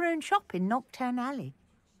 has her own shop in Knockturn Alley.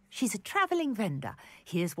 She's a travelling vendor.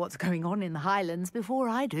 Hears what's going on in the Highlands before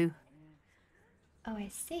I do. Oh, I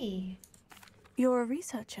see. You're a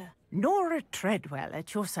researcher? Nora Treadwell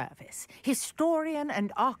at your service. Historian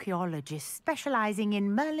and archaeologist specialising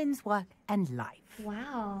in Merlin's work and life.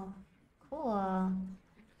 Wow. Cool.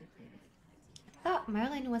 I thought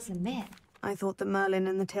Merlin was a myth. I thought that Merlin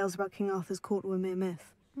and the tales about King Arthur's court were mere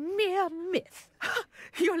myth. Mere myth?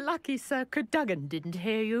 You're lucky Sir Cadogan didn't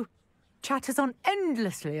hear you. Chatters on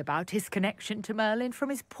endlessly about his connection to Merlin from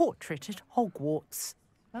his portrait at Hogwarts.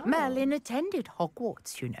 Oh. Merlin attended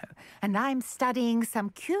Hogwarts, you know, and I'm studying some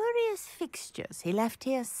curious fixtures he left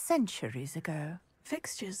here centuries ago.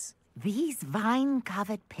 Fixtures? These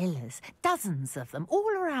vine-covered pillars, dozens of them, all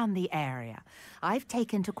around the area. I've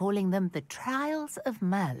taken to calling them the Trials of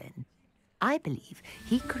Merlin. I believe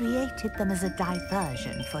he created them as a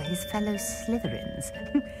diversion for his fellow Slytherins.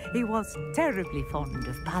 He was terribly fond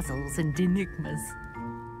of puzzles and enigmas.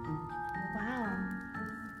 Wow.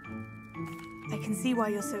 I can see why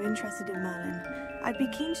you're so interested in Merlin. I'd be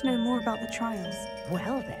keen to know more about the trials.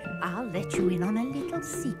 Well then, I'll let you in on a little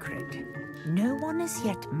secret. No one has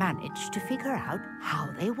yet managed to figure out how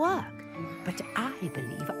they work. But I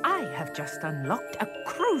believe I have just unlocked a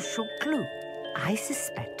crucial clue. I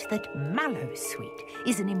suspect that Mallowsweet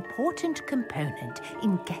is an important component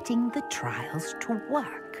in getting the trials to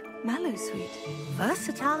work. Mallowsweet?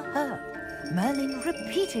 Versatile herb. Merlin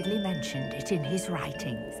repeatedly mentioned it in his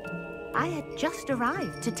writings. I had just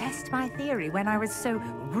arrived to test my theory when I was so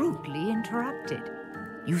rudely interrupted.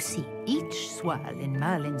 You see, each swirl in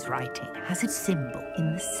Merlin's writing has its symbol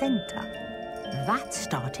in the center. That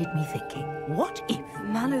started me thinking, what if...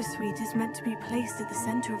 Mallowsweet is meant to be placed at the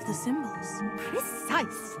center of the symbols.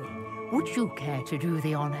 Precisely. Would you care to do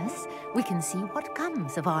the honors? We can see what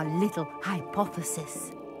comes of our little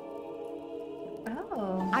hypothesis.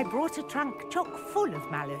 Oh. I brought a trunk chock full of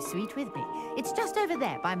Mallowsweet with me. It's just over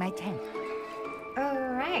there by my tent.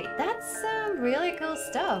 Alright, that's some really cool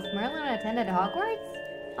stuff. Merlin attended Hogwarts?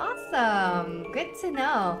 Awesome! Good to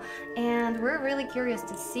know. And we're really curious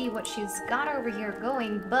to see what she's got over here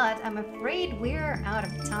going, but I'm afraid we're out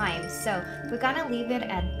of time. So we're gonna leave it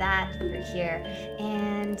at that over here.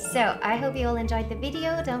 And so I hope you all enjoyed the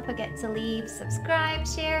video. Don't forget to leave, subscribe,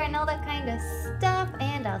 share, and all that kind of stuff.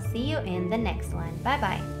 And I'll see you in the next one.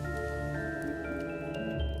 Bye-bye.